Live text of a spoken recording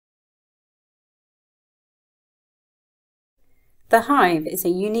The Hive is a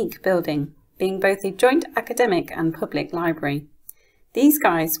unique building, being both a joint academic and public library. These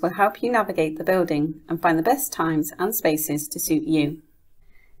guides will help you navigate the building and find the best times and spaces to suit you.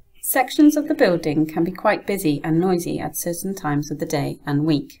 Sections of the building can be quite busy and noisy at certain times of the day and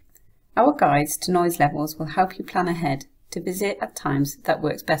week. Our guides to noise levels will help you plan ahead to visit at times that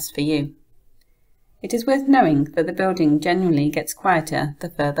works best for you. It is worth knowing that the building generally gets quieter the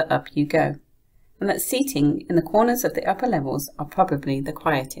further up you go, and that seating in the corners of the upper levels are probably the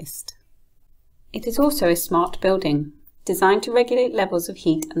quietest. It is also a smart building, designed to regulate levels of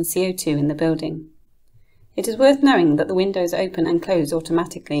heat and CO2 in the building. It is worth knowing that the windows open and close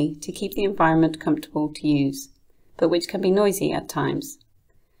automatically to keep the environment comfortable to use, but which can be noisy at times.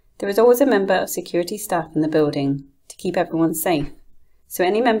 There is always a member of security staff in the building to keep everyone safe, so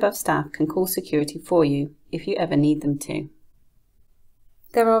any member of staff can call security for you if you ever need them to.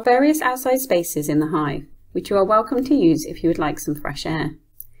 There are various outside spaces in the Hive, which you are welcome to use if you would like some fresh air.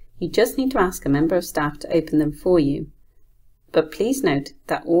 You just need to ask a member of staff to open them for you. But please note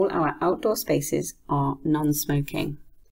that all our outdoor spaces are non-smoking.